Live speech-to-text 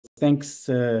thanks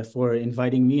for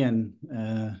inviting me and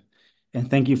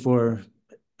thank you for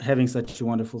having such a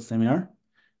wonderful seminar.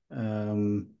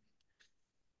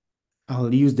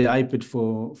 I'll use the iPad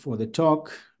for the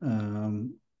talk.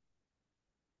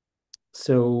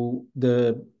 So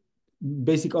the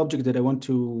basic object that I want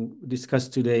to discuss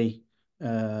today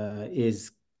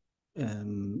is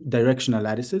directional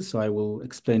lattices. So I will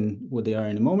explain what they are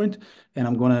in a moment, and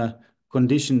I'm gonna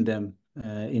condition them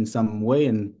in some way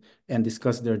and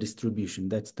discuss their distribution.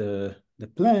 That's the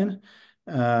plan.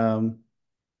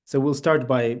 So we'll start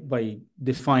by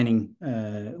defining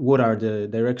what are the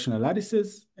directional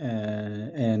lattices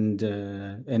and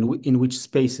in which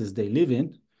spaces they live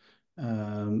in,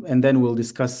 and then we'll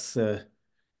discuss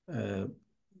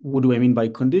what do I mean by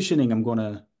conditioning. I'm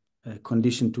gonna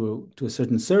condition to a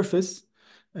certain surface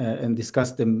and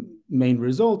discuss the main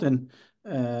result, and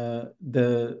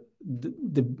the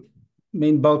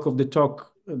main bulk of the talk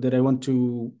that I want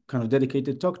to kind of dedicate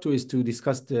the talk to is to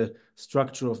discuss the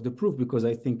structure of the proof, because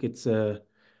I think it's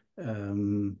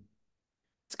kind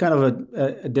of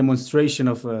a demonstration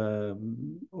of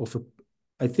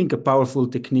I think a powerful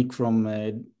technique from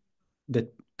that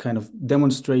kind of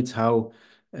demonstrates how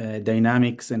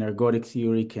dynamics and ergodic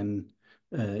theory can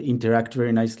interact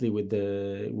very nicely with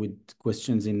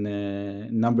questions in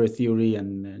number theory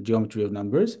and geometry of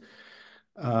numbers.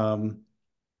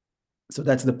 So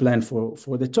that's the plan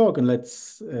for the talk, and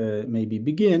let's maybe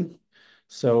begin.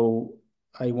 So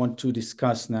I want to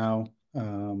discuss now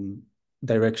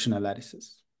directional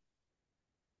lattices.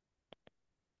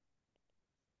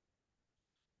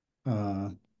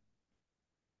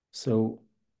 So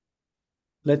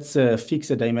let's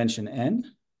fix a dimension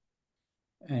n.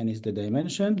 N is the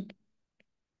dimension.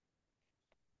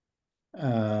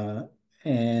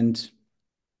 And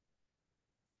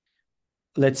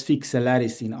let's fix a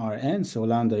lattice in Rn. So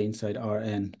lambda inside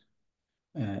Rn,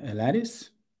 a lattice.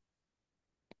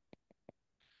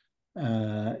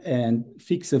 And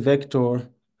fix a vector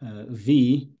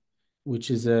v,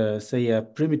 which is say a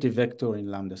primitive vector in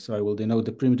lambda. So I will denote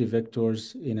the primitive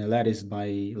vectors in a lattice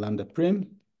by lambda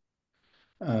prim.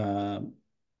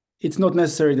 It's not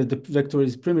necessary that the vector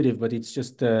is primitive, but it's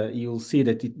just you'll see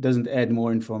that it doesn't add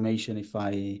more information if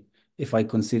I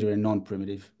consider a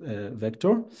non-primitive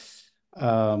vector.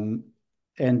 And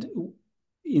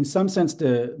in some sense,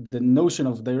 the notion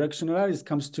of directional lattice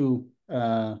comes to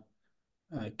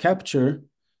capture,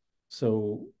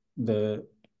 so the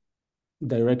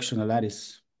directional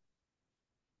lattice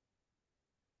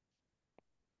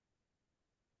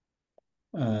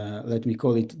let me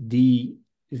call it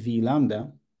dv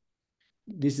lambda.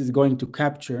 This is going to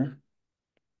capture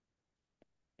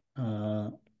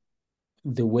the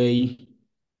way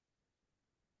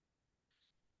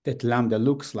that lambda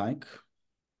looks like,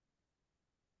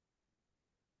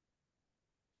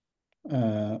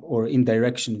 or in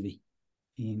direction v,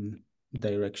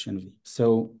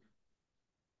 So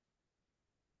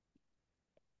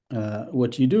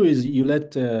what you do is you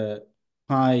let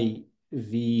pi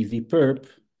v perp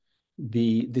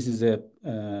be, this is an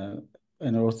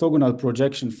orthogonal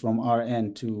projection from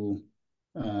Rn to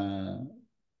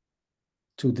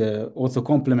the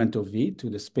orthocomplement of v, to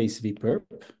the space v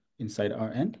perp inside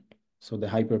Rn. So the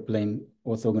hyperplane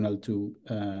orthogonal to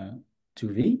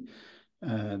v.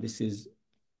 This is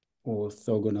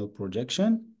orthogonal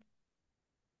projection.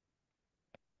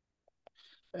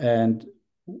 And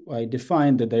I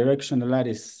define the directional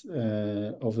lattice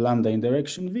of lambda in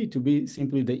direction v to be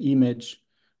simply the image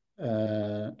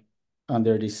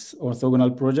under this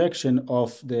orthogonal projection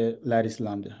of the lattice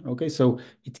lambda. Okay, so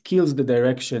it kills the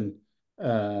direction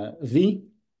v,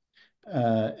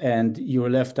 and you're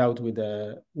left out with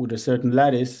a certain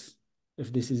lattice.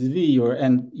 If this is v, you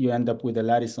end up with a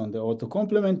lattice on the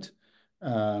orthocomplement.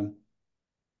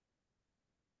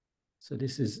 So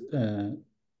this is a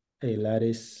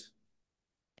lattice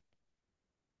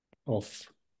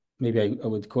of, maybe I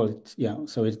would call it, yeah.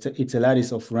 So it's a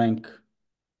lattice of rank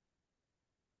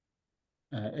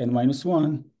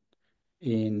n-1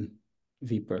 in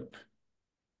v perp.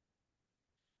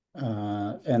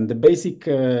 And the basic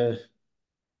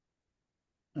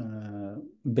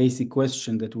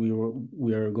question that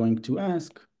we are going to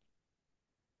ask,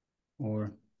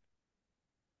 or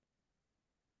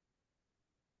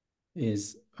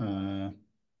is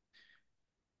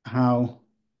how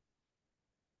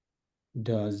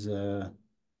does the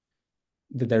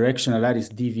directional lattice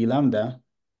dv lambda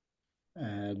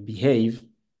behave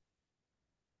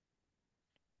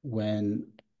when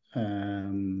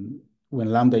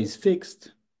lambda is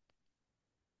fixed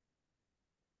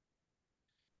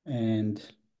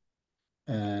and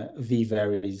v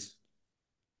varies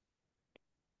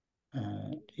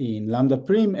in lambda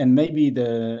prim, and maybe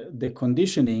the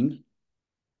conditioning,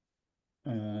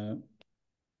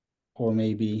 or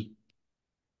maybe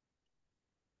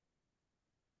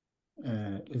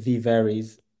v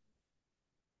varies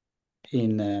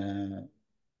in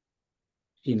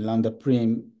lambda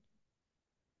prim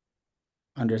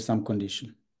under some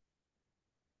conditions.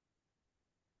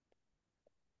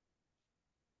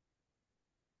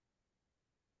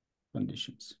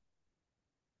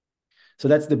 So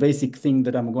that's the basic thing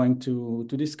that I'm going to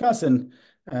discuss, and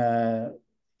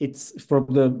it's from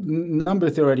the number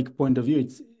theoretic point of view.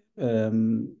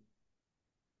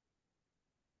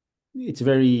 It's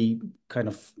very kind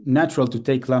of natural to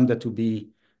take lambda to be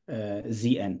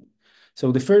Zn.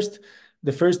 So the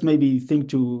first maybe thing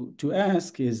to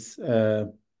ask is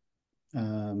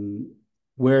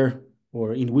where,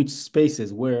 or in which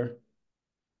spaces, where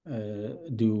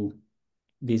do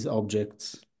these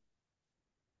objects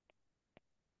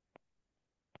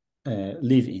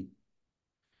live in?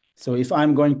 So if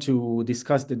I'm going to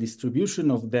discuss the distribution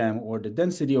of them or the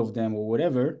density of them or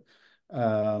whatever,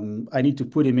 I need to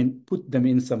put them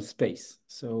in some space.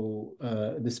 So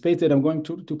the space that I'm going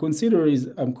to consider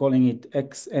is, I'm calling it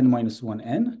xn minus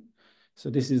 1n. So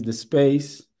this is the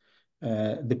space.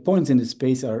 The points in the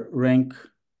space are rank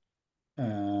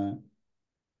n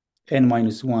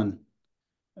minus 1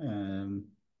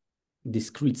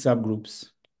 discrete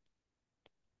subgroups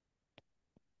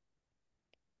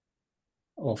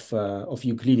of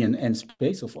Euclidean n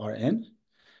space of Rn.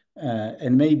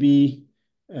 And maybe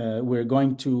we're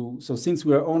going to, so since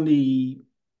we're only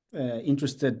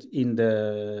interested in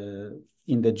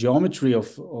the geometry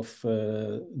of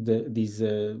these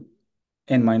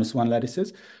n minus 1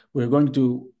 lattices, we're going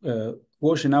to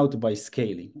quotient out by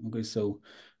scaling. Okay, so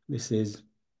this is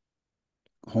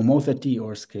homothety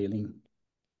or scaling.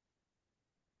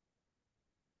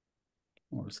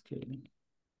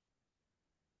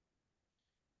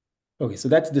 Okay, so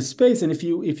that's the space, and if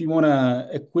you want to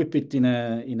equip it in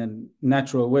a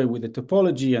natural way with the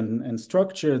topology and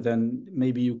structure, then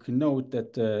maybe you can note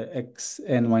that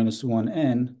xn minus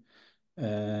 1n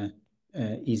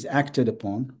is acted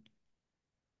upon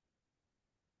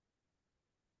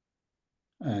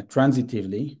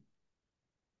transitively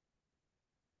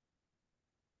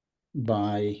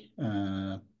by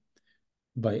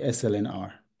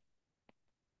SLNR.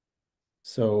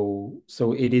 So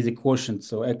it is a quotient.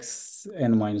 So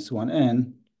xn minus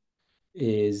 1n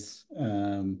is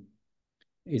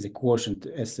a quotient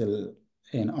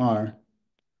SLNR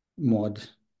mod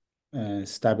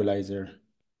stabilizer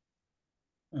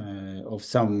of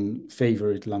some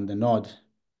favorite lambda node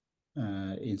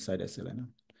inside SLNR.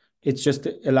 It just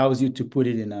allows you to put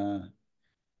it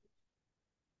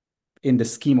in the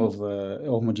scheme of a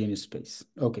homogeneous space.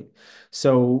 Okay,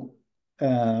 so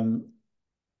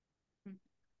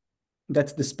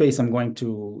that's the space I'm going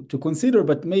to consider,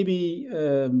 but maybe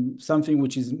something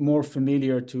which is more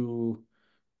familiar to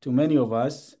many of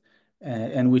us,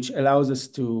 and which allows us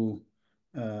to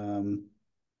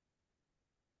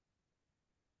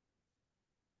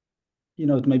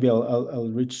maybe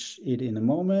I'll reach it in a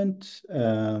moment.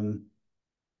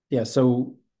 Yeah,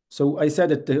 so I said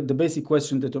that the basic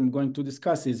question that I'm going to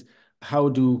discuss is, how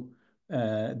do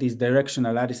these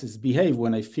directional lattices behave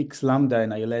when I fix lambda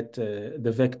and I let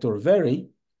the vector vary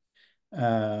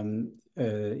in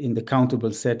the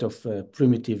countable set of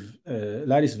primitive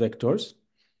lattice vectors.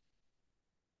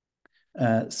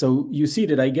 So you see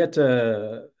that I get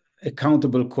a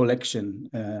countable collection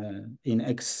in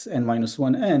xn minus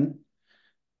 1n,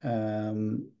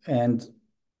 and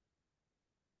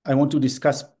I want to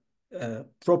discuss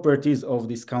properties of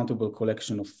this countable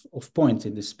collection of points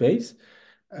in the space.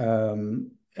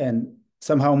 And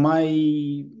somehow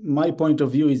my point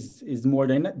of view is more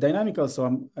dynamical, so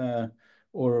I'm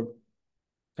or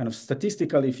kind of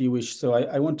statistical, if you wish. So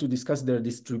I want to discuss their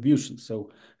distribution.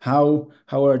 So how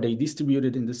are they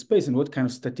distributed in the space, and what kind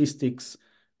of statistics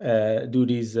do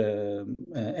these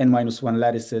n minus 1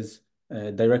 lattices,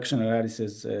 directional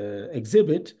lattices,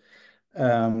 exhibit?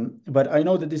 But I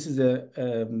know that this is a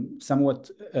somewhat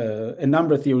a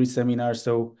number theory seminar,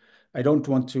 so I don't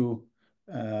want to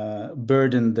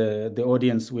burden the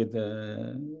audience with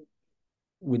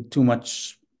too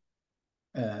much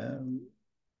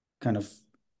kind of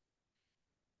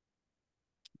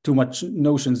too much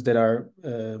notions that are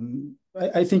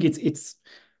I think it's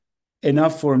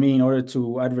enough for me, in order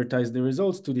to advertise the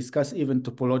results, to discuss even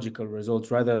topological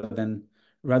results rather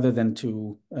than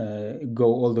to go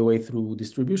all the way through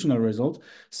distributional results.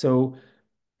 So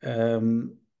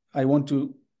I want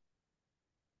to,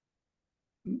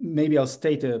 maybe I'll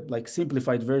state like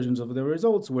simplified versions of the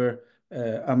results, where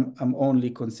I'm only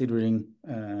considering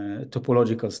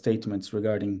topological statements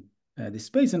regarding this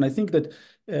space. And I think that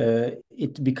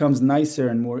it becomes nicer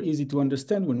and more easy to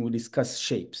understand when we discuss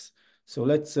shapes. So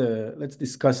let's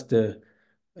discuss the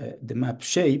map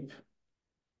shape.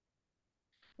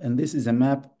 And this is a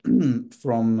map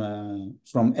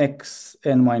from x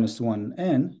n minus 1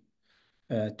 n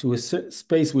to a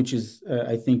space which is,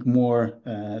 I think, more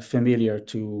familiar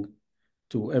to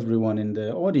everyone in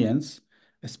the audience,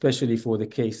 especially for the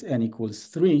case n equals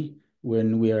 3,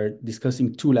 when we are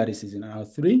discussing two lattices in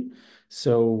R3.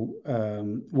 So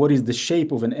what is the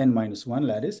shape of an n minus 1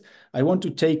 lattice? I want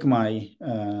to take my,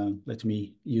 let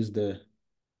me use the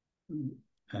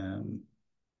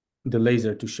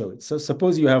laser to show it. So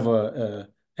suppose you have a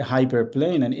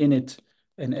hyperplane and in it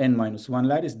an n minus 1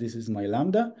 lattice. This is my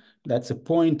lambda. That's a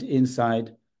point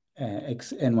inside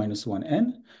x n minus 1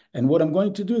 n. And what I'm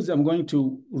going to do is I'm going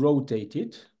to rotate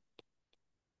it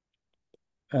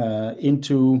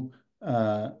into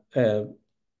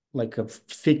like a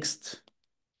fixed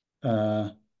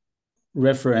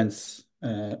reference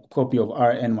copy of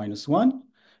Rn minus 1.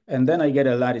 And then I get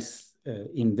a lattice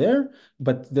in there.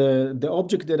 But the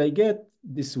object that I get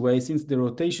this way, since the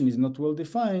rotation is not well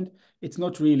defined, it's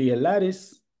not really a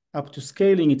lattice up to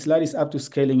scaling, it's lattice up to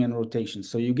scaling and rotation.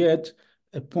 So you get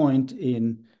a point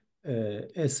in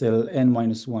SLN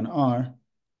minus 1R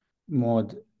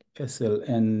mod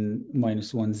SLN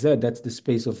minus 1Z. That's the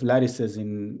space of lattices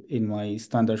in my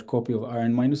standard copy of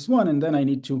Rn minus 1. And then I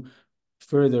need to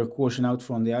further quotient out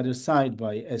from the other side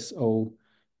by SO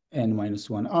n minus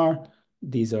 1R.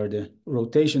 These are the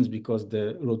rotations because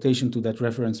the rotation to that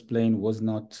reference plane was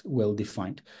not well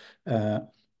defined.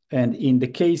 And in the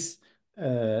case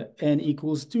n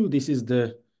equals 2, this is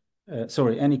the,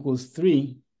 n equals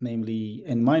 3, namely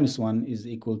n minus 1 is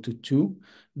equal to 2.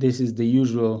 This is the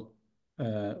usual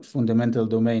fundamental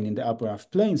domain in the upper half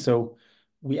plane. So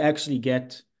we actually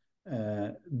get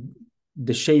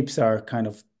the shapes are kind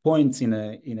of points in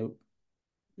a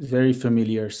very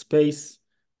familiar space.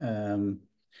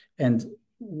 And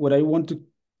what I want to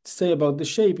say about the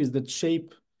shape is that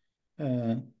shape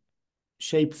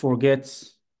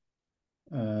forgets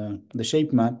the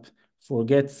shape map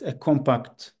forgets a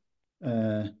compact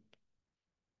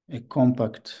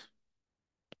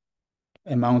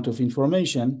amount of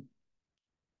information.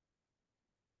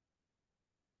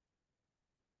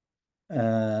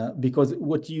 Because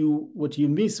what you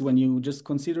miss when you just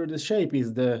consider the shape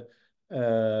is the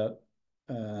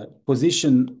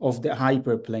position of the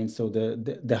hyperplane. So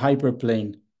the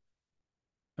hyperplane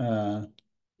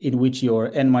in which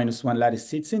your n minus 1 lattice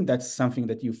sits in, that's something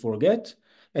that you forget.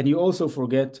 And you also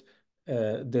forget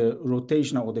the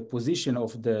rotation or the position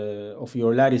of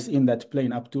your lattice in that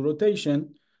plane up to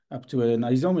rotation, up to an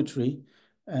isometry.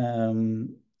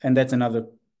 And that's another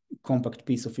compact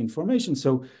piece of information.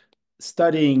 So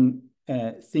studying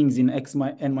things in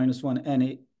n minus 1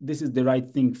 n, this is the right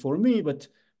thing for me, but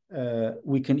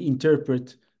we can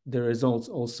interpret the results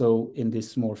also in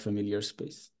this more familiar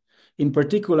space. In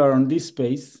particular, on this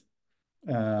space,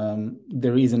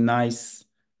 there is a nice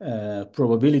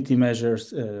probability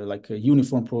measures, like a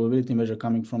uniform probability measure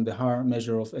coming from the Haar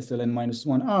measure of SLN minus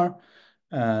 1R,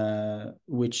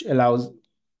 which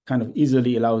kind of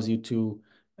easily allows you to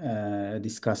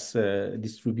discuss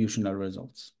distributional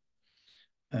results.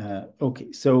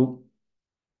 Okay, so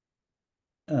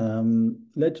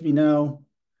let me now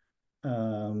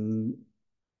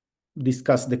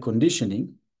discuss the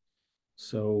conditioning.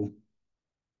 So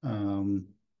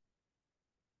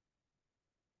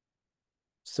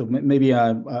maybe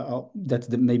that's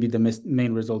maybe the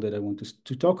main result that I want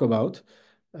to talk about.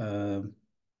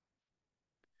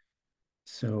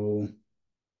 So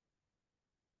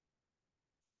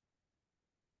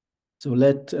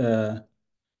let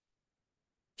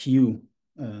Q.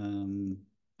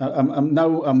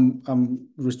 I'm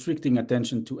restricting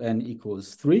attention to n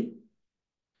equals 3.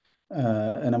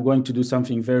 And I'm going to do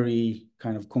something very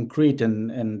kind of concrete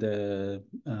and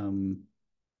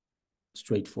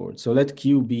straightforward. So let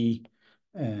Q be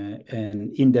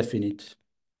an indefinite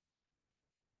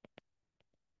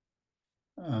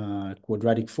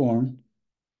quadratic form,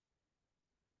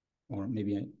 or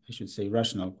maybe I should say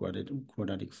rational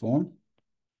quadratic form.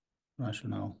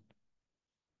 Rational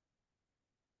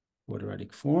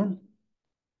quadratic form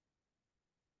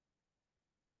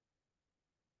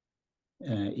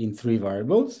in 3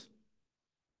 variables.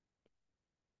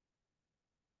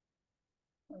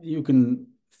 You can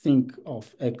think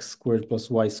of x squared plus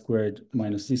y squared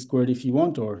minus z squared if you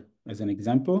want, or as an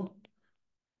example.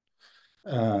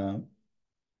 And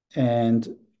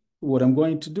what I'm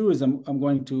going to do is I'm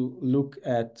going to look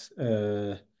at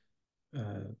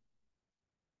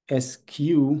SQ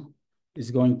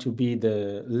is going to be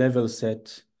the level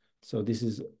set. So this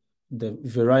is the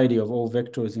variety of all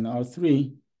vectors in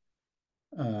R3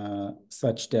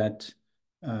 such that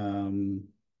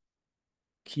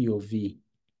Q of V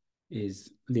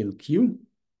is lil Q.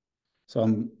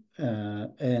 So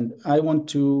and I want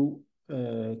to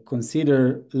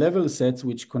consider level sets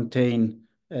which contain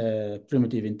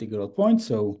primitive integral points.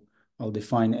 So I'll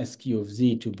define SQ of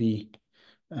Z to be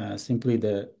simply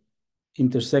the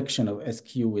intersection of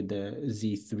SQ with the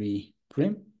Z3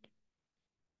 prim.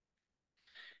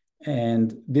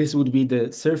 And this would be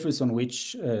the surface on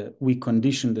which we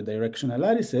condition the directional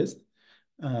lattices.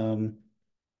 And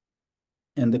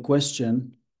the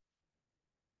question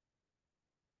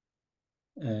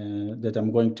that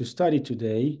I'm going to study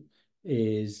today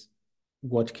is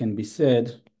what can be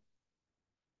said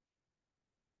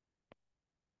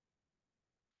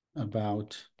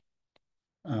about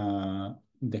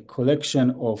the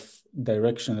collection of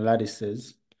directional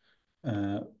lattices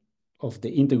of the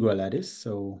integral lattice.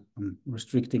 So I'm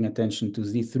restricting attention to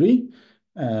Z3,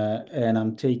 and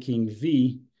I'm taking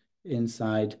V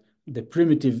inside the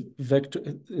primitive vector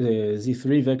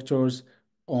Z3 vectors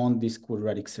on this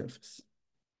quadratic surface.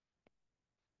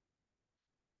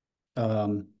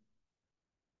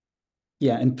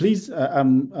 Yeah, and please,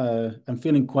 I'm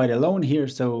feeling quite alone here.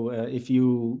 So if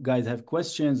you guys have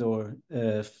questions or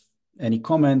any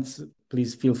comments,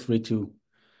 please feel free to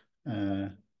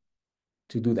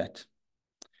do that.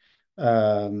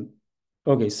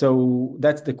 Okay, so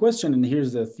that's the question, and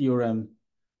here's the theorem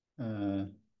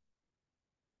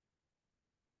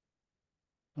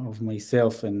of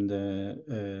myself and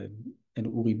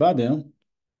Uri Shapira.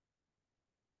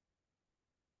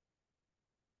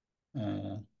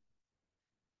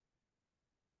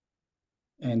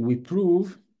 And we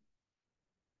prove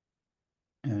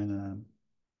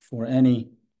for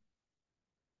any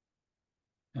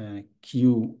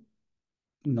Q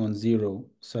non-zero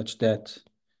such that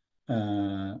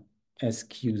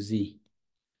SQZ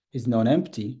is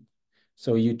non-empty.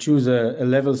 So you choose a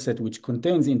level set which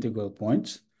contains integral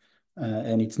points,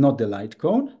 and it's not the light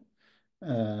cone.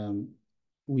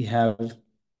 We have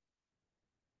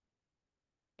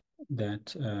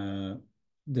that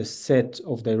the set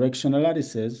of directional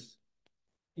lattices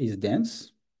is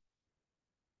dense.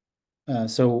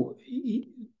 So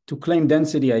to claim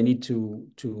density, I need to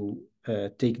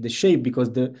take the shape,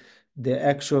 because the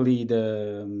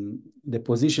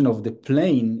position of the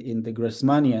plane in the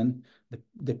Grassmannian,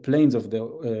 the planes of the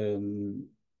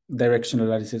directional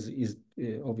lattices is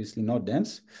obviously not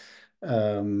dense,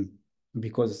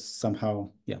 because somehow,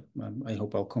 yeah, I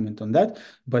hope I'll comment on that.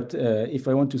 But if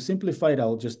I want to simplify it,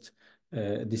 I'll just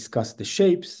discuss the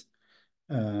shapes,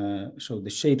 show the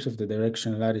shapes of the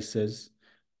directional lattices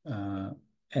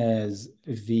as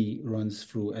V runs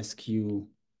through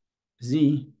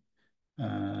SQZ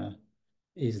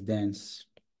is dense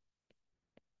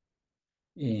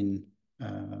in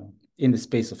the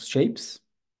space of shapes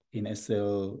in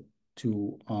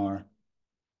SL2R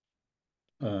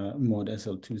mod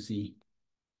SL2Z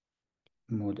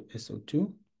mod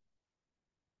SO2.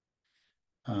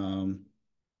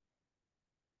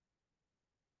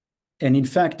 And in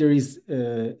fact, there is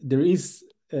an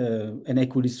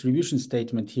equidistribution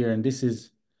statement here, and this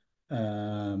is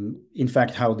in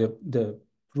fact how the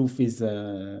proof is.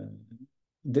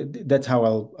 That's how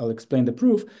I'll explain the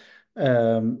proof.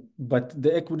 But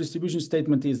the equidistribution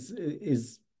statement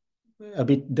is a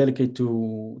bit delicate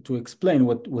to explain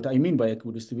what I mean by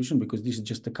equidistribution, because this is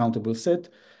just a countable set,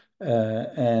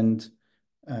 and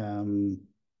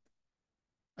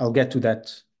I'll get to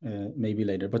that maybe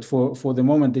later. But for the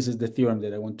moment, this is the theorem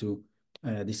that I want to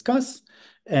discuss,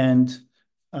 and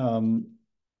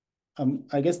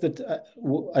I guess that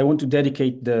I want to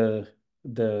dedicate the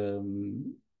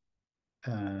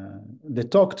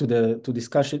talk to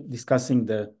discussing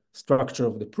the structure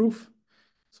of the proof.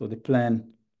 So the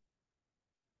plan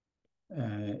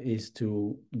is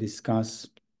to discuss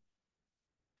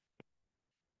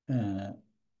the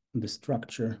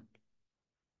structure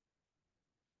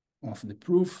of the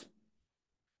proof.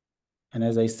 And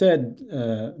as I said,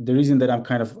 the reason that I'm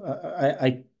kind of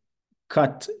I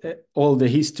cut all the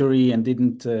history and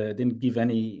didn't give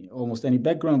almost any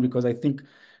background, because I think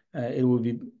it would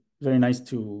be very nice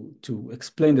to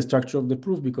explain the structure of the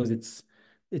proof, because it's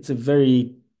a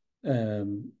very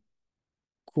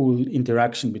cool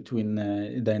interaction between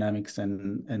dynamics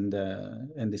and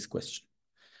this question.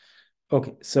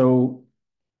 Okay, so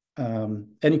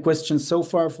any questions so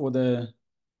far for the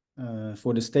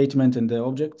statement and the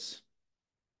objects?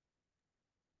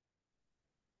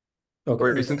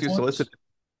 Okay. Since you solicited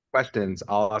questions,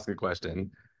 I'll ask a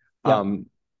question. Yeah.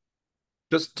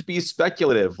 just to be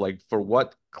speculative, like for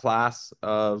what class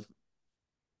of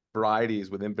varieties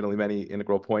with infinitely many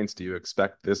integral points do you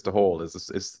expect this to hold?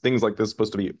 Is things like this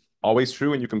supposed to be always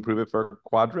true and you can prove it for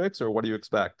quadrics, or what do you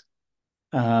expect?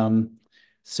 Um,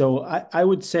 so I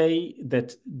would say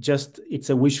that just it's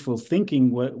a wishful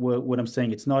thinking. What I'm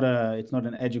saying, it's not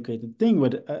an educated thing,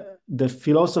 but the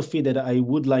philosophy that I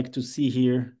would like to see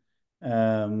here,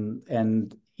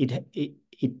 and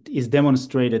it is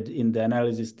demonstrated in the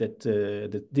analysis that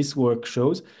this work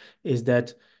shows, is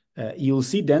that you'll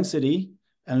see density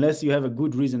unless you have a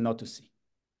good reason not to see.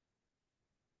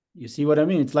 You see what I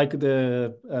mean? It's like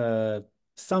the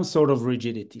some sort of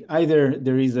rigidity. Either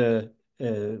there is an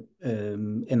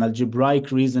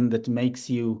algebraic reason that makes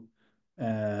you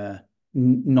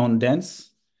non-dense,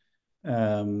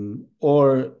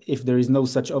 or if there is no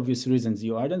such obvious reasons,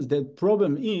 you are dense. The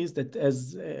problem is that,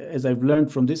 as I've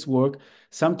learned from this work,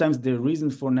 sometimes the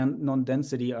reasons for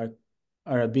non-density are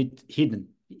a bit hidden.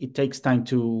 It takes time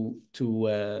to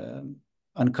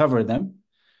uncover them.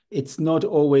 It's not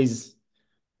always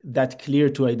that clear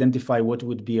to identify what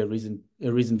would be a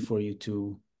reason for you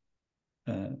to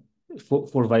uh,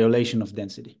 for violation of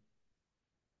density.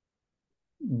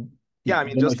 Yeah, Yeah, I I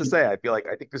mean, don't know just if to you,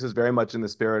 say, I think this is very much in the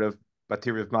spirit of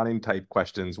Batyrov-Manin type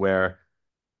questions where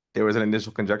there was an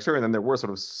initial conjecture and then there were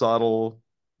sort of subtle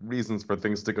reasons for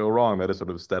things to go wrong that have sort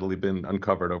of steadily been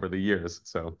uncovered over the years.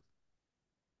 So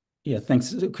yeah,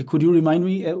 thanks. Could you remind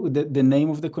me the name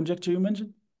of the conjecture you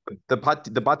mentioned? the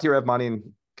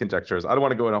Batyrov-Manin conjectures, I don't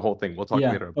want to go in a whole thing. We'll talk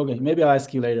Yeah. later. Okay. Maybe I'll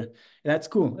ask you later. That's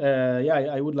cool. Yeah,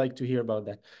 I would like to hear about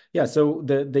that. Yeah. So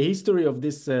the history of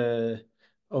this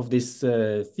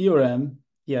theorem.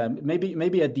 Yeah.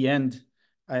 Maybe at the end,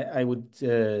 I would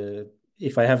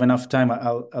if I have enough time,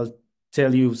 I'll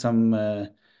tell you some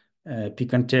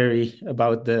picantery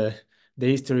about the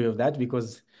history of that,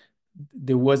 because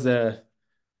there was a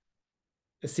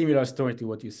similar story to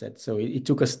what you said. So it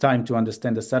took us time to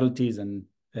understand the subtleties, and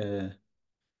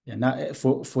yeah, now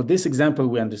for this example,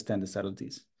 we understand the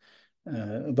subtleties.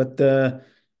 But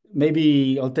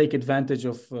maybe I'll take advantage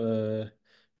of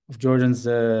Jordan's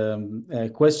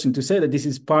question to say that this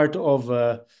is part of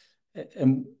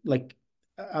like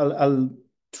I'll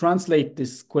translate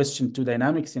this question to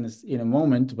dynamics in a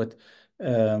moment, but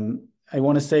I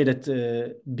want to say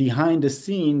that behind the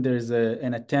scene there's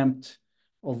an attempt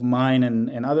of mine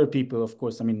and other people, of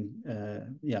course. I mean,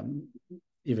 yeah,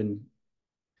 even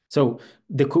so,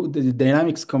 the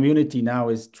dynamics community now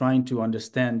is trying to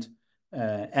understand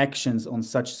actions on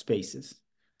such spaces.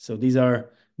 So these are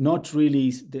not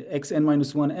really the xn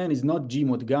minus 1n is not G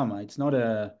mod gamma. It's not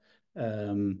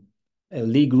um, a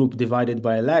Lie group divided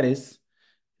by a lattice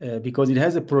because it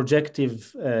has a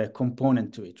projective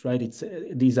component to it, right?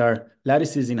 These are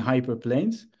lattices in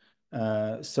hyperplanes.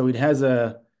 So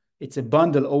it's a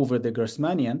bundle over the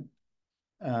Grassmannian,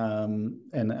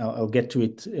 and I'll get to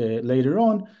it later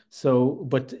on. So,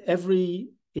 but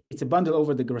it's a bundle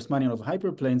over the Grassmannian of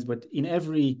hyperplanes, but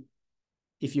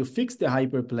if you fix the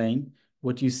hyperplane,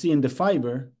 what you see in the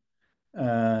fiber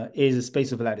is a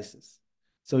space of lattices.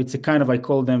 So it's a kind of, I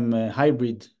call them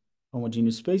hybrid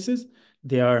homogeneous spaces.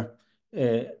 They are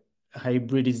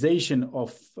hybridization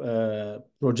of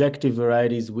projective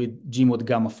varieties with G mod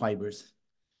gamma fibers.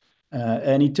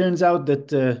 And it turns out that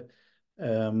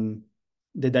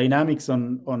the dynamics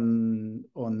on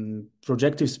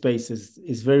projective spaces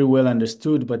is very well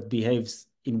understood, but behaves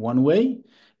in one way,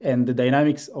 and the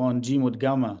dynamics on G mod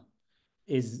gamma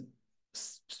is,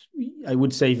 I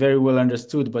would say, very well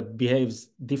understood, but behaves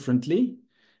differently.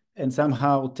 And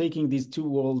somehow taking these two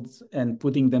worlds and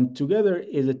putting them together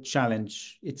is a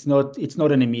challenge. It's not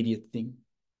an immediate thing,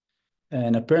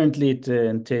 and apparently it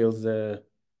entails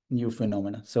new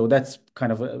phenomena. So that's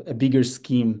kind of a bigger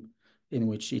scheme in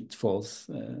which it falls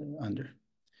under.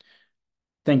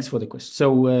 Thanks for the question.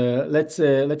 So let's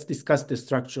discuss the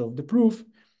structure of the proof.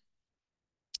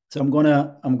 So I'm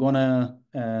gonna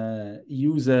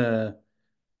use a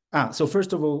so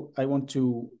first of all, I want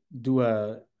to do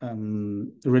a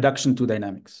reduction to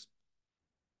dynamics.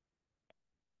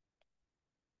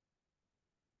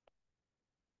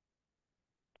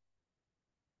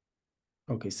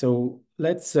 Okay, so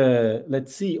let's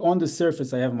see. On the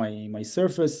surface, I have my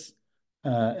surface,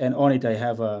 and on it I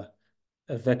have a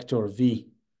vector v,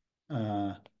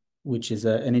 uh, which is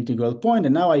an integral point,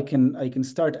 and now I can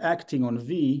start acting on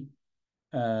v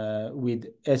with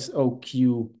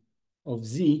SOQ of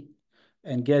z,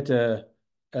 and get a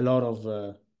lot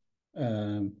of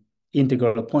um,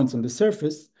 integral points on the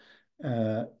surface.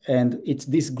 And it's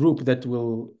this group that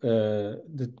will,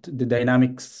 the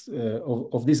dynamics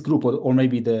of this group, or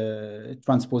maybe the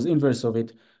transpose inverse of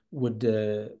it,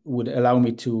 would allow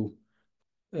me to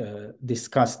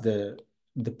discuss the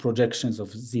projections of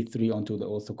Z3 onto the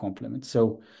ortho complement.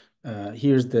 So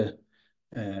here's the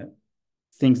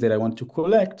things that I want to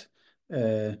collect.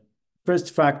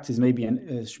 First fact is maybe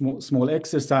a small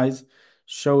exercise.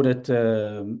 Show that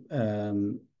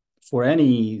for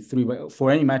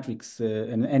any matrix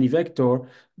and any vector,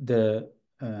 the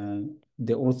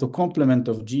ortho complement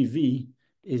of GV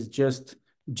is just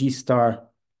G star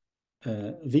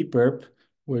V perp,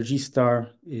 where G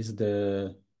star is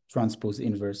the transpose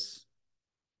inverse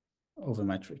of a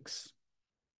matrix.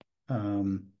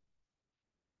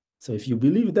 So if you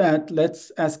believe that,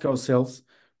 let's ask ourselves,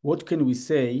 what can we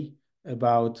say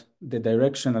about the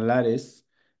directional lattice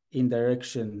in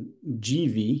direction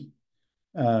GV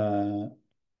of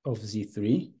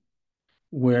Z3,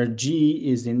 where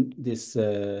G is in this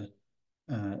SO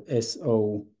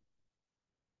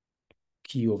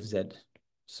Q of Z.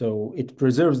 So it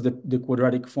preserves the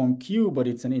quadratic form Q, but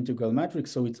it's an integral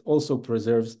matrix, so it also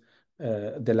preserves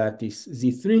the lattice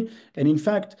Z3. And in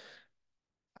fact,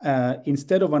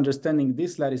 instead of understanding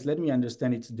this lattice, let me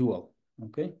understand its dual,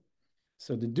 okay?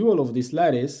 So the dual of this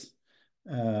lattice,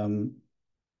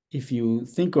 if you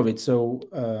think of it, so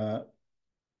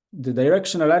the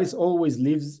directional lattice always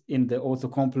lives in the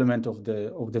ortho complement of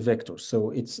the vector.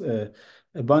 So it's a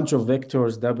bunch of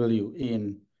vectors W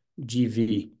in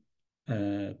GV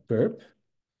perp.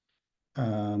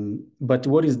 But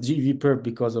what is GV perp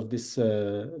because of this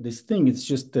this thing? It's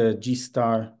just G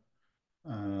star.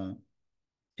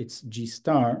 It's G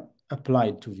star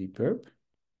applied to V perp.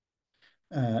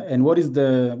 And what is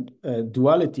the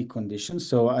duality condition?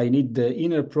 So I need the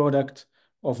inner product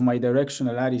of my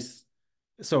directional lattice,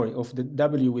 sorry, of the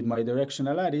W with my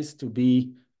directional lattice to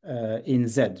be in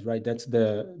Z, right? That's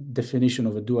the definition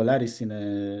of a dual lattice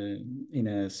in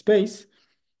a space.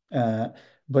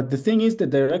 But the thing is, the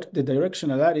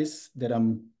directional lattice that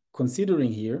I'm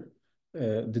considering here,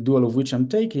 the dual of which I'm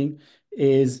taking,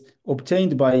 is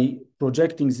obtained by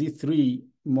projecting Z3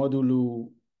 modulo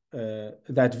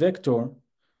that vector.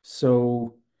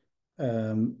 So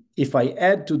if I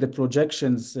add to the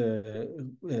projections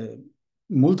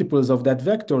multiples of that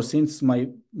vector, since my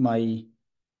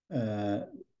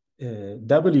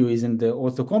W is in the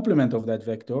ortho complement of that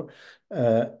vector,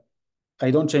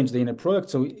 I don't change the inner product,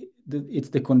 so it's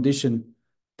the condition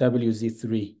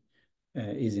WZ3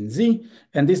 is in Z,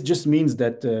 and this just means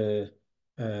that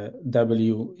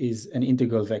W is an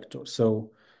integral vector.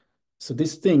 So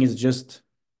this thing is just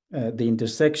the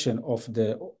intersection of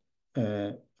the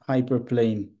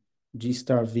hyperplane G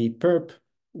star V perp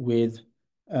with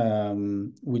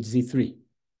Z3.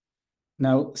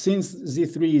 Now, since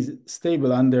Z3 is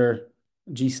stable under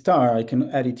G star, I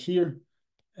can add it here,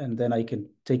 and then I can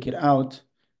take it out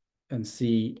and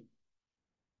see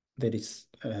that it's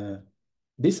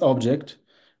this object,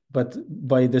 but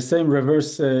by the same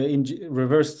reverse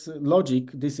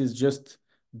logic, this is just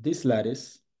this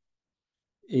lattice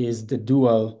is the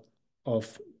dual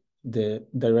of the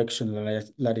directional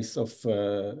lattice of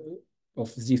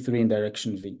Z3 in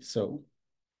direction V. So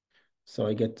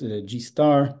I get G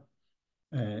star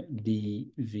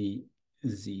dV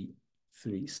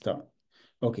Z3 star.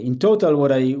 Okay, in total,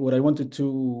 what I wanted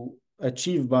to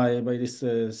achieve by this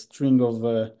string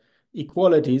of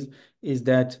equalities is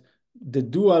that the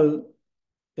dual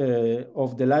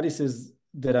of the lattices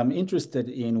that I'm interested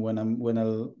in when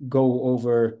I'll go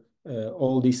over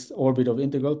all this orbit of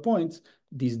integral points,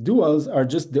 these duals are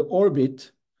just the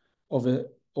orbit of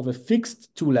a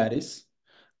fixed two lattice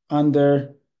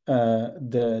under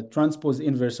the transpose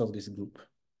inverse of this group.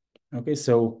 Okay,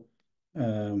 so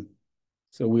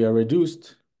we are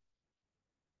reduced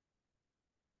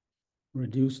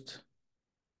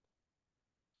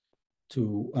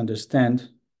to understand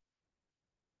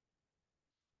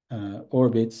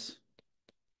orbits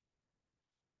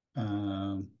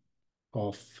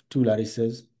of two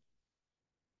lattices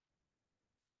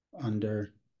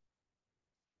under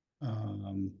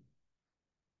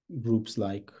groups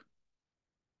like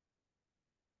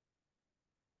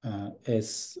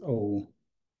SO.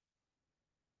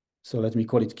 So let me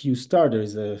call it Q star. There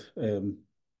is a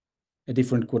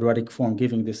different quadratic form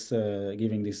giving this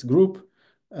group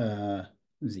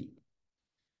Z.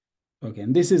 Okay,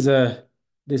 and this is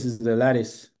the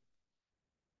lattice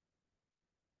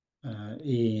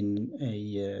in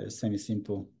a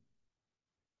semi-simple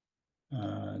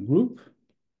group,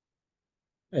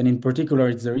 and in particular,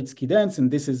 it's the Zariski dance, and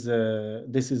this is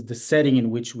the setting in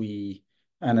which we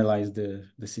analyze the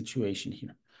situation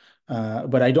here.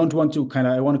 But I don't want to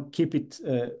I want to keep it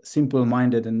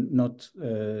simple-minded and not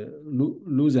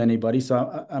lose anybody.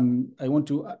 So I want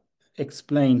to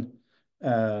explain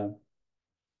the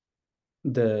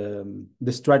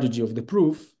strategy of the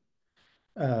proof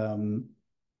um,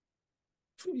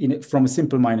 from a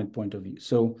simple-minded point of view.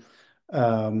 So,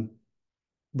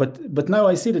 but now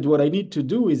I see that what I need to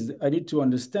do is I need to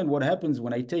understand what happens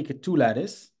when I take a two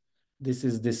lattice. This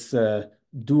is this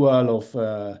dual of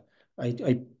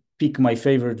I pick my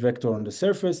favorite vector on the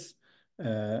surface.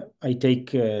 I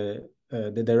take the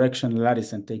directional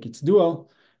lattice and take its dual,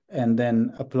 and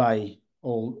then apply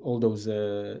all those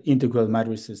integral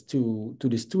matrices to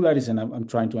this two lattice, and I'm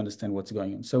trying to understand what's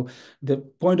going on. So the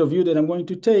point of view that I'm going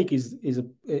to take is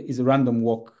a random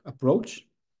walk approach.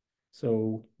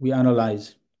 So we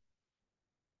analyze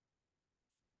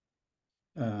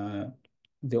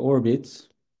the orbits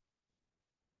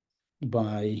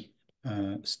by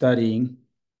studying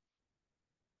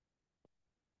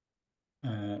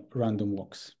random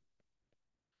walks.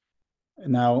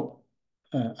 Now,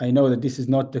 I know that this is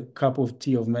not the cup of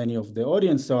tea of many of the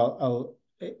audience, so I'll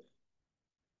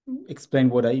explain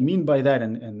what I mean by that,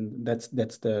 and that's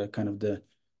the kind of the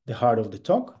heart of the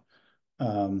talk.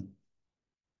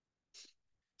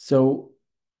 So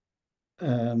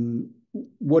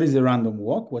what is a random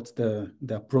walk? What's the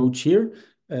approach here?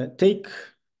 Take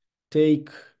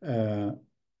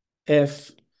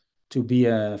F to be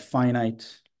a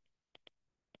finite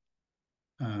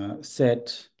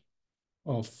set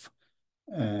of,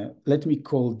 let me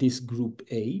call this group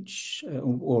H,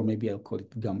 or maybe I'll call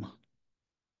it gamma.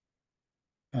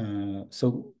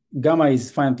 So gamma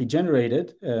is finitely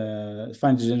generated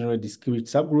discrete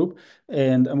subgroup,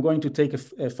 and I'm going to take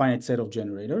a finite set of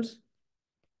generators.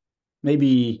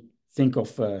 Maybe think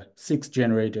of 6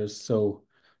 generators, so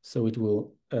it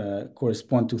will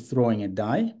correspond to throwing a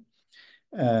die.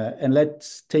 And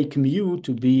let's take mu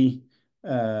to be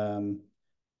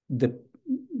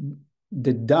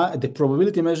the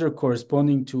probability measure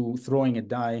corresponding to throwing a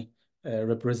die,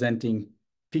 representing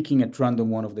picking at random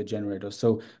one of the generators.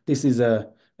 So this is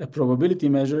a probability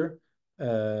measure,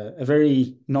 a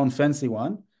very non-fancy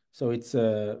one. So it's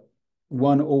 1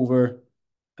 over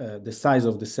the size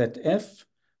of the set F,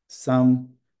 sum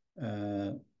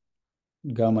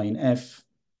gamma in F,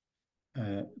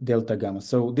 delta gamma.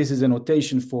 So this is a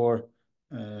notation for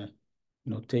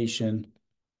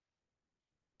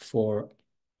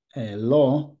a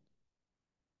law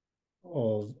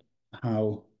of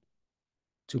how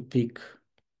to pick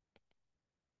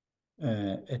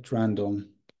at random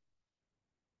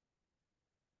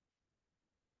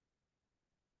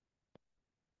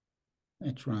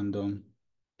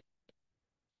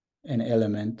an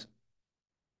element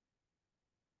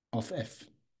of F.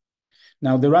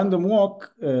 Now, the random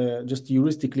walk, just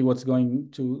heuristically, what's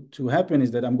going to happen is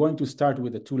that I'm going to start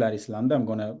with a two lattice lambda. I'm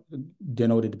going to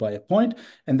denote it by a point,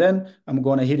 and then I'm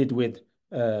going to hit it with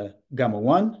gamma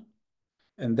 1,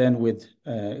 and then with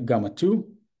gamma 2,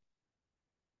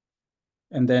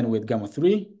 and then with gamma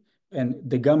 3, and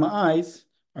the gamma i's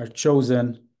are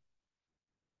chosen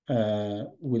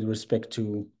with respect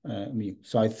to mu.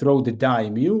 So I throw the die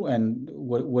mu, and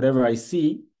whatever I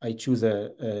see, I choose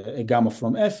a gamma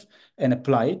from F and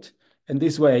apply it. And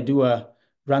this way I do a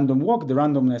random walk. The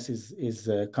randomness is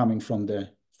coming from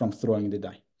throwing the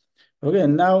die. Okay,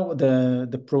 and now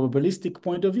the probabilistic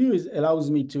point of view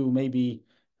allows me to maybe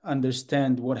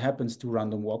understand what happens to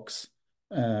random walks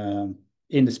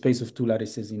in the space of two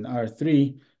lattices in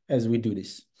R3 as we do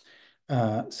this.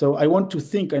 So I want to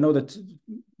think, I know that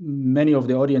many of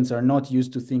the audience are not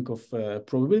used to think of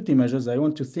probability measures. I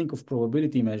want to think of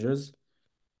probability measures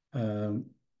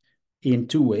in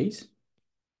two ways.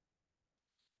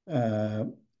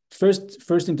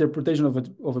 First interpretation of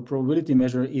a probability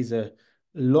measure is a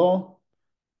law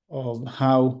of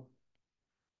how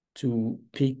to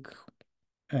pick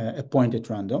a point at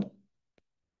random.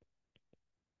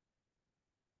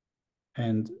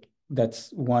 And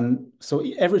that's one. So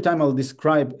every time I'll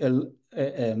describe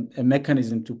a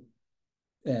mechanism to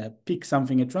pick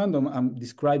something at random, I'm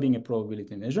describing a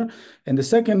probability measure. And the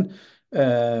second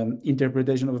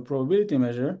interpretation of a probability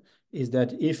measure is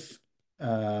that if,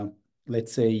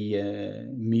 let's say,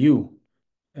 mu,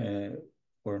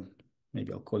 or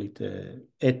maybe I'll call it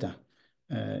eta,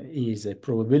 is a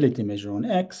probability measure on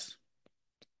X,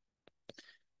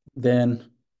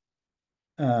 then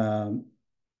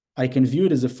I can view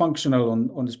it as a functional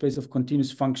on the space of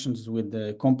continuous functions with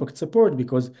the compact support,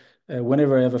 because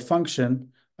whenever I have a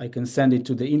function, I can send it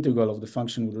to the integral of the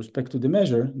function with respect to the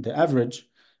measure, the average,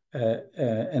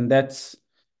 and that's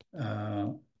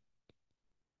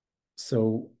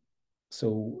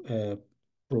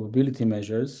probability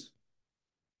measures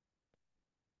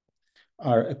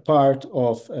are a part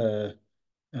of a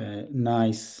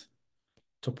nice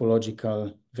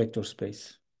topological vector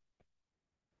space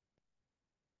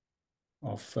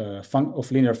of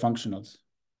linear functionals.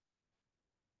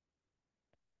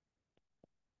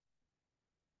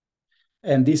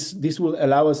 And this will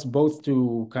allow us both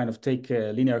to kind of take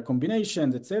linear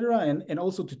combinations, etc., and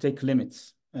also to take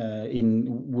limits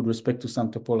with respect to some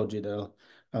topology that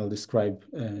I'll describe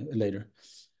later.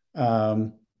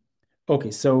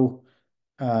 Okay, so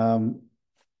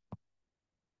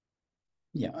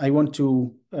yeah, I want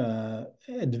to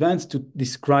advance to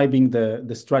describing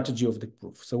the strategy of the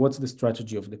proof. So what's the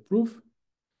strategy of the proof?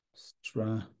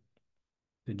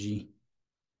 Strategy.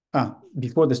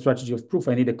 Before the strategy of proof,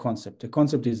 I need a concept. The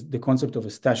concept is the concept of a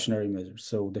stationary measure.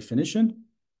 So definition,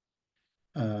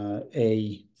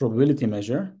 a probability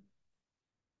measure,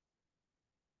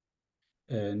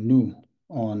 nu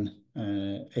on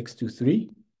x23.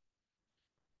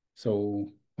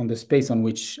 So on the space on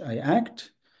which I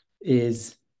act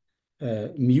is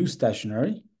mu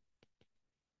stationary.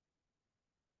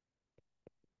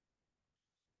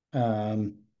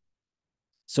 So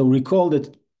recall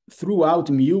that throughout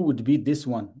mu would be this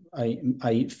one.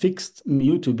 I fixed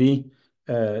mu to be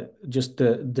just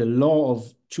the law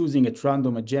of choosing at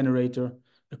random a generator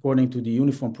according to the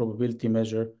uniform probability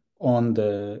measure on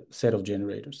the set of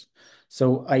generators.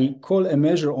 So I call a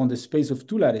measure on the space of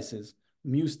two lattices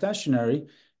mu stationary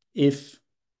if,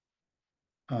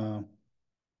 well,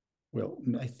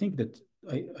 I think that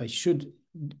I should,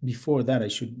 before that, I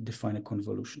should define a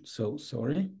convolution. So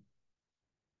sorry.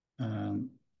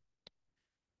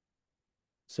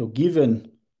 So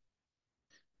given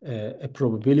a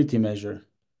probability measure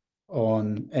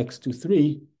on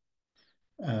x23,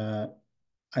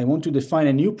 I want to define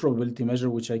a new probability measure,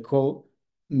 which I call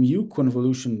mu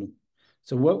convolution nu.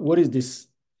 So what is this?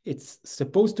 It's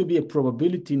supposed to be a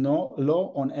probability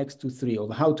law on x23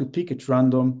 of how to pick at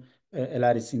random a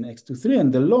lattice in x23.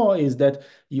 And the law is that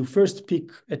you first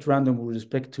pick at random with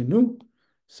respect to nu.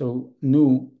 So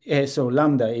so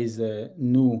lambda is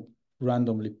nu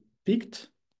randomly picked.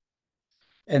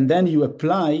 And then you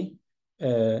apply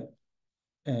gamma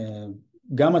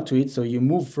to it. So you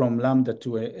move from lambda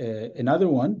to another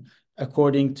one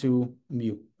according to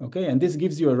mu. Okay, and this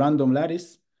gives you a random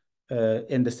lattice a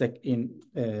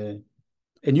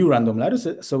new random lattice.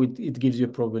 So it gives you a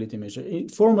probability measure.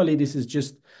 Formally, this is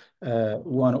just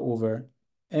 1 over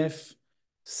f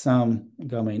sum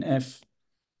gamma in f,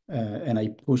 and I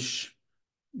push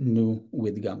nu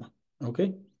with gamma.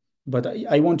 Okay, but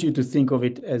I want you to think of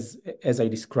it as I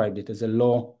described it, as a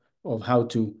law of how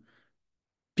to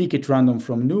pick at random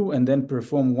from nu and then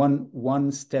perform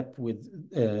one step with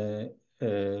a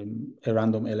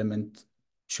random element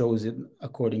chosen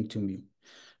according to mu.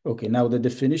 Okay, now the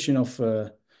definition of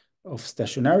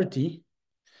stationarity.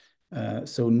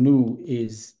 So nu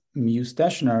is mu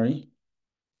stationary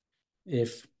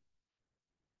if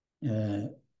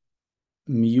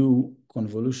mu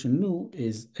convolution nu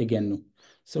is again nu.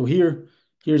 So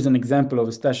here's an example of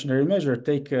a stationary measure.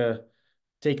 Take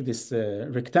this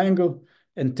rectangle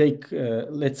and take,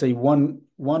 let's say, one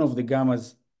of the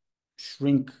gammas,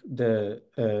 shrink the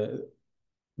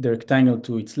rectangle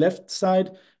to its left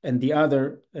side, and the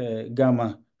other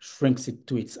gamma shrinks it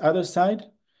to its other side.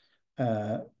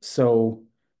 So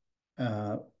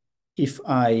if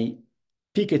I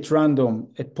pick at random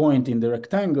a point in the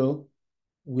rectangle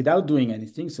without doing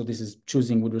anything, so this is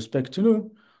choosing with respect to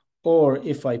nu, or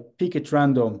if I pick at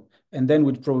random and then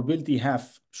with probability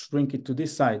half shrink it to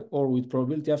this side, or with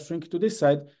probability half shrink it to this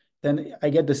side, then I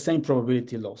get the same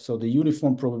probability law. So the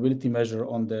uniform probability measure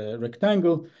on the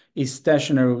rectangle is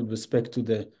stationary with respect to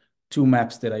the two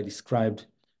maps that I described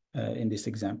in this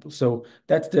example. So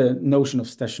that's the notion of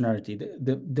stationarity.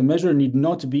 The measure need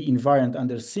not be invariant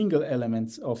under single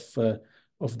elements of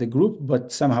the group,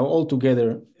 but somehow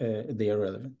altogether they are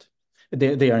relevant.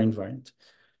 They are invariant.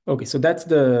 Okay, so that's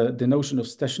the notion of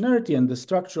stationarity, and the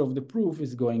structure of the proof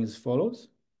is going as follows.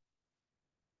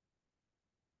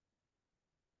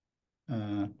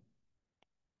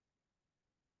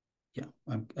 Yeah,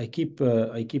 I keep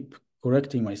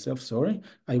correcting myself, sorry.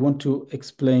 I want to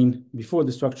explain, before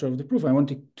the structure of the proof, I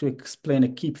want to explain a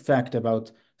key fact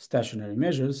about stationary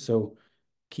measures. So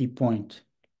key point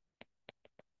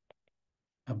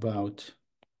about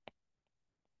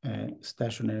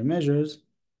stationary measures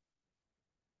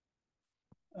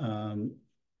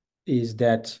is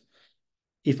that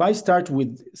if I start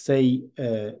with, say,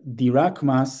 Dirac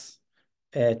mass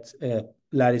at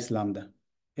lattice lambda,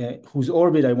 whose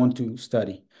orbit I want to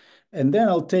study, and then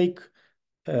I'll take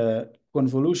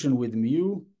convolution with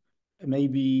mu,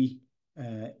 maybe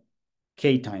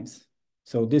k times.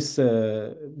 So this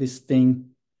thing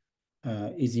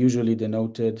is usually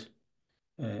denoted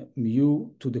mu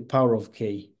to the power of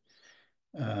k.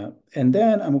 And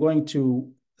then I'm going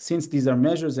to, since these are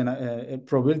measures and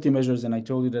probability measures, and I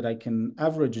told you that I can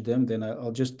average them, then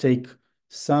I'll just take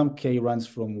some k runs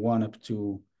from 1 up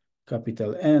to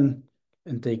capital N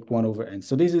and take 1 over n.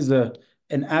 So this is an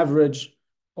average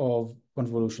of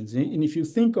convolutions. And if you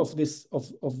think of this,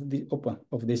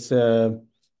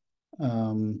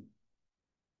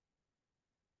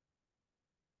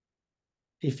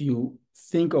 if you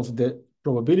think of the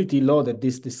probability law that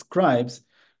this describes,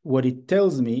 what it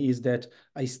tells me is that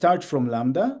I start from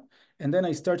lambda, and then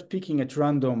I start picking at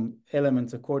random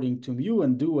elements according to mu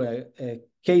and do a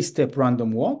k-step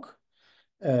random walk.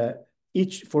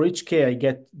 For each k, I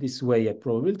get this way a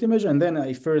probability measure, and then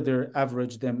I further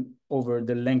average them over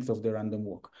the length of the random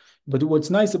walk. But what's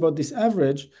nice about this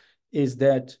average is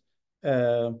that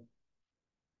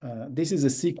this is a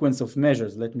sequence of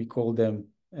measures. Let me call them,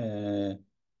 I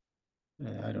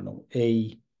don't know,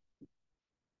 A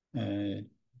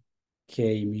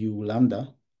k mu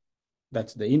lambda.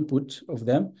 That's the input of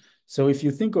them. So if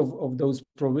you think of those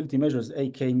probability measures, A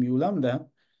k mu lambda,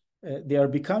 they are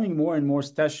becoming more and more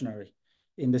stationary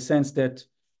in the sense that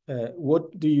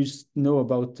what do you know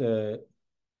about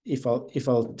if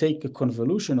I'll take a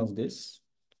convolution of this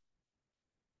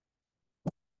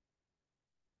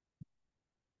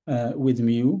with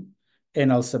mu,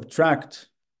 and I'll subtract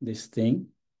this thing,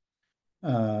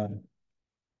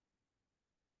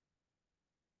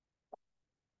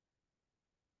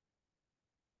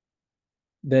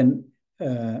 then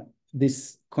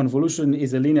this convolution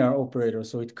is a linear operator,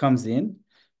 so it comes in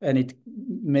and it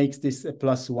makes this a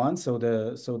 +1. So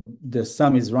the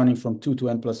sum is running from 2 to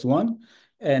n plus 1,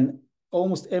 and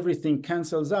almost everything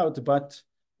cancels out but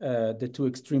the two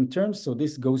extreme terms. So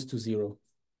this goes to 0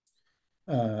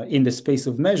 in the space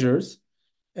of measures.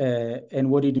 And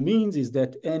what it means is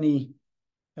that any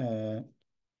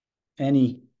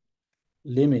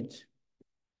limit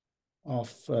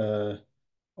of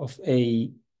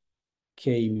A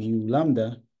k mu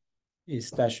lambda is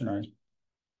stationary.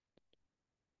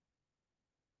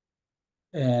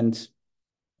 And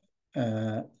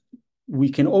we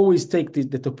can always take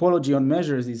the topology on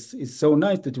measures is so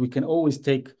nice that we can always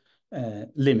take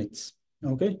limits,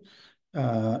 okay?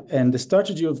 And the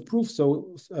strategy of proof,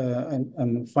 so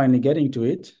I'm finally getting to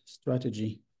it,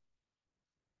 strategy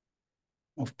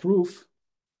of proof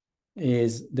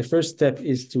is, the first step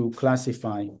is to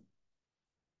classify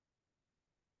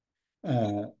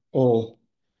all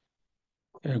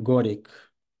ergodic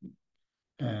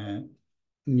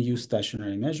mu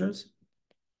stationary measures.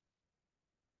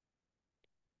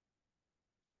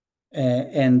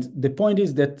 And the point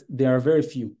is that there are very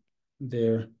few.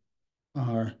 There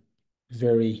are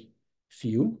very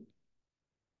few.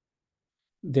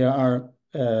 There are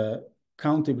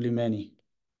countably many.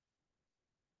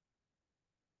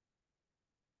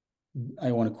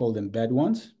 I want to call them bad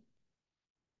ones.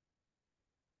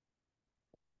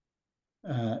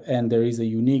 And there is a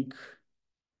unique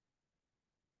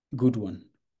good one.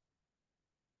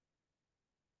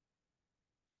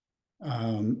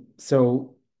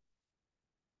 So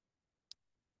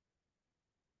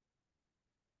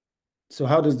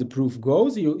how does the proof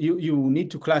goes? You need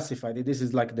to classify it. This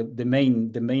is like the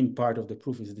main part of the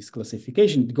proof is this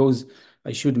classification. It goes,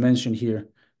 I should mention here,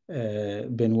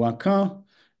 Benoit Kahn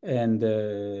and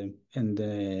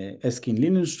Eskin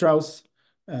Lindenstrauss,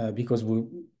 because we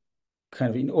kind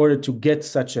of, in order to get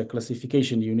such a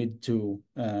classification, you need to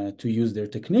use their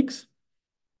techniques.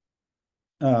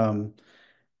 And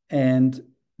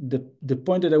the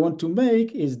point that I want to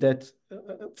make is that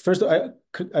first I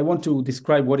want to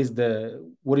describe what is the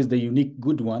unique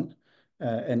good one,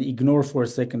 and ignore for a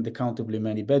second the countably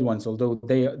many bad ones, although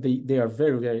they are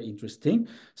very, very interesting.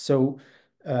 So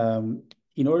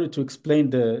in order to explain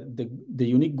the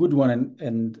unique good one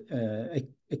and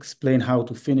explain how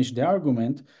to finish the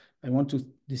argument, I want to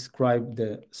describe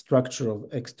the structure of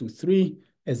X23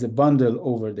 as a bundle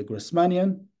over the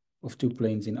Grassmannian of two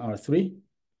planes in R3.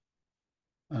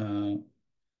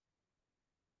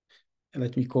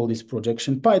 Let me call this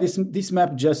projection pi. This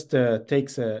map just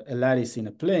takes a lattice in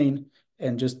a plane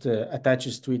and just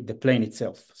attaches to it the plane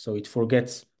itself. So it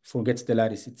forgets the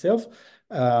lattice itself.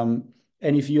 And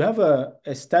if you have a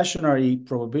stationary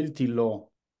probability law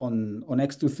on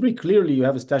X23, clearly you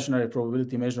have a stationary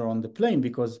probability measure on the plane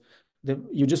because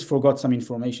you just forgot some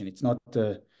information. It's not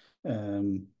the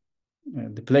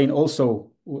plane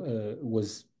also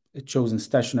was chosen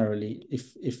stationarily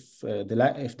if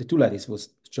the two lattice was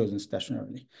chosen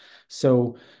stationarily.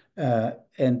 So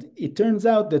and it turns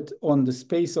out that on the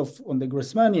space on the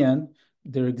Grassmannian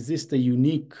there exists a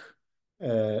unique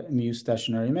mu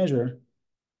stationary measure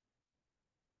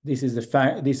This is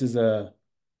a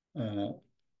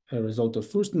result of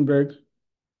Furstenberg,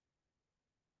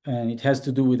 and it has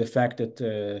to do with the fact that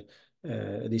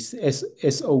this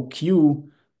SOQ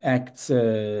acts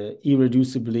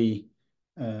irreducibly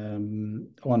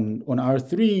on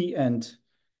R3 and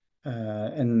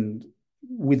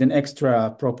with an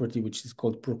extra property which is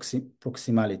called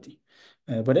proximality.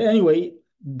 But anyway,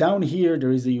 down here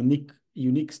there is a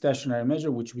unique stationary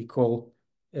measure which we call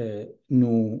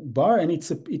nu bar, and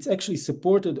it's actually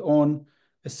supported on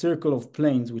a circle of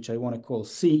planes which I want to call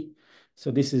C.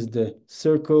 So this is the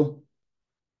circle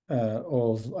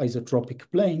of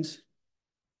isotropic planes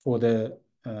for the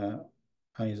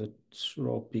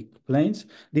isotropic planes.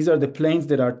 These are the planes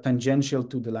that are tangential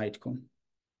to the light cone.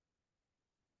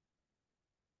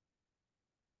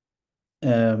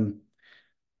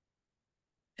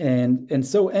 And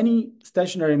so any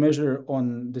stationary measure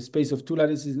on the space of two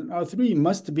lattices in R3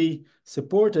 must be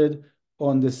supported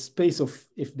on the space of,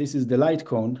 if this is the light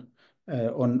cone,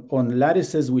 on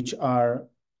lattices which are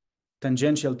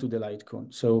tangential to the light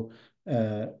cone. So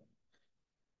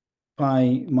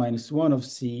pi minus 1 of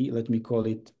C, let me call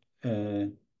it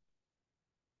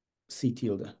C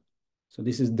tilde. So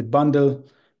this is the bundle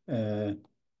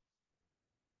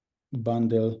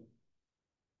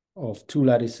of two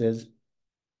lattices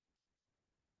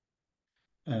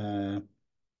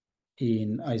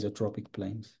in isotropic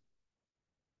planes.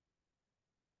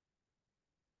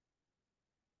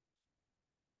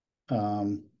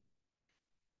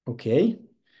 Okay.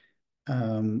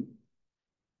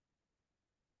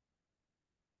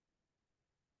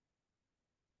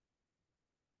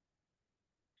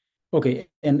 Okay,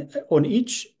 and on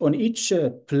each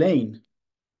plane,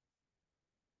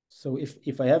 so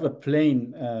if I have a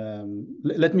plane,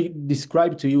 let me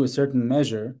describe to you a certain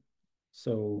measure.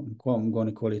 So I'm going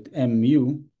to call it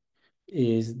mu,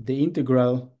 is the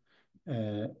integral.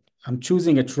 I'm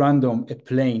choosing at random a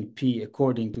plane P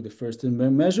according to the first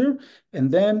measure, and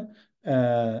then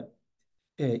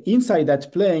inside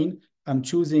that plane, I'm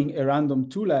choosing a random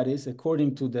two lattice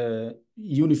according to the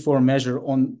uniform measure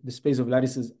on the space of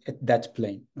lattices at that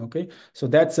plane. Okay, so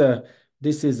this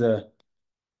is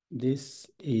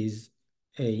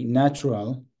a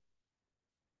natural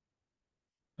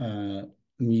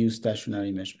mu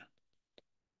stationary measure.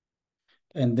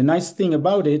 And the nice thing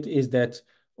about it is that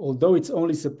although it's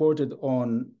only supported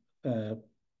on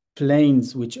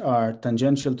planes which are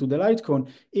tangential to the light cone,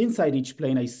 inside each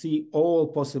plane I see all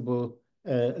possible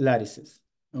lattices,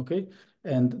 okay?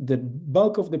 And the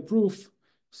bulk of the proof,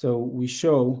 so we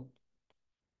show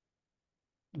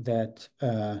that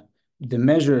the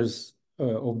measures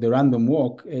of the random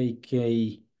walk, AK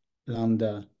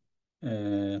lambda,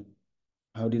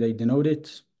 how did I denote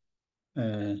it?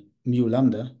 Mu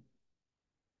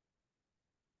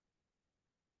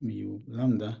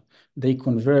lambda, they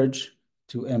converge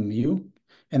to mu.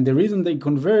 And the reason they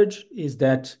converge is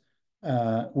that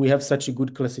we have such a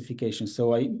good classification.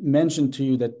 So I mentioned to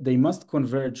you that they must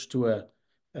converge to a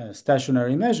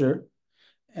stationary measure.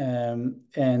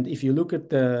 And if you look at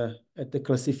the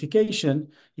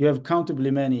classification, you have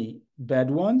countably many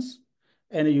bad ones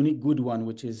and a unique good one,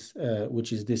 which is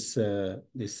this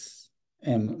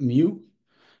mu.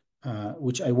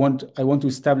 Which I want to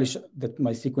establish that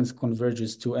my sequence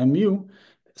converges to mu.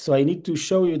 So I need to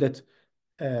show you that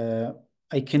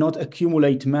I cannot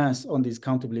accumulate mass on these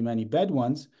countably many bad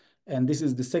ones. And this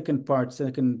is the second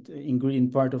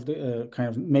ingredient part of the kind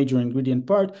of major ingredient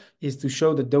part, is to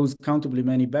show that those countably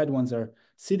many bad ones are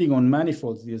sitting on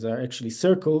manifolds. These are actually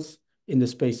circles in the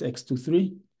space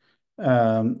X23,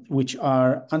 which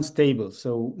are unstable.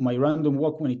 So my random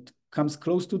walk, when it comes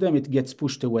close to them, it gets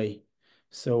pushed away.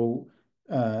 So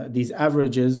these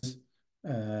averages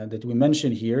that we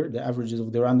mentioned here, the averages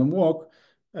of the random walk,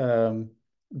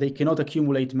 they cannot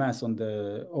accumulate mass on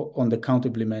the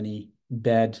countably many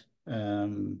bad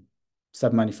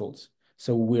submanifolds.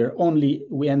 So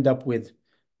we end up with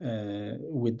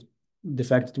the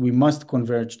fact that we must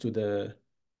converge to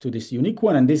this unique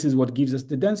one, and this is what gives us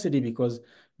the density, because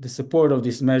the support of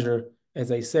this measure, as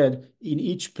I said, in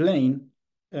each plane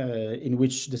in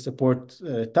which the support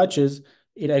touches,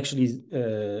 it actually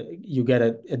you get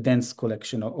a dense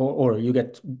collection, or you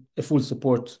get a full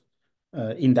support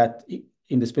in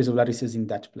the space of lattices in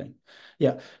that plane.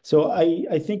 Yeah. So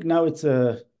I think now it's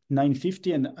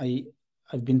 9:50, and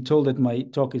I've been told that my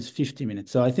talk is 50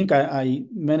 minutes. So I think I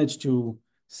managed to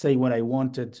say what I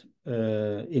wanted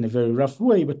in a very rough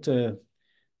way, but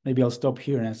maybe I'll stop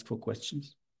here and ask for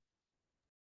questions.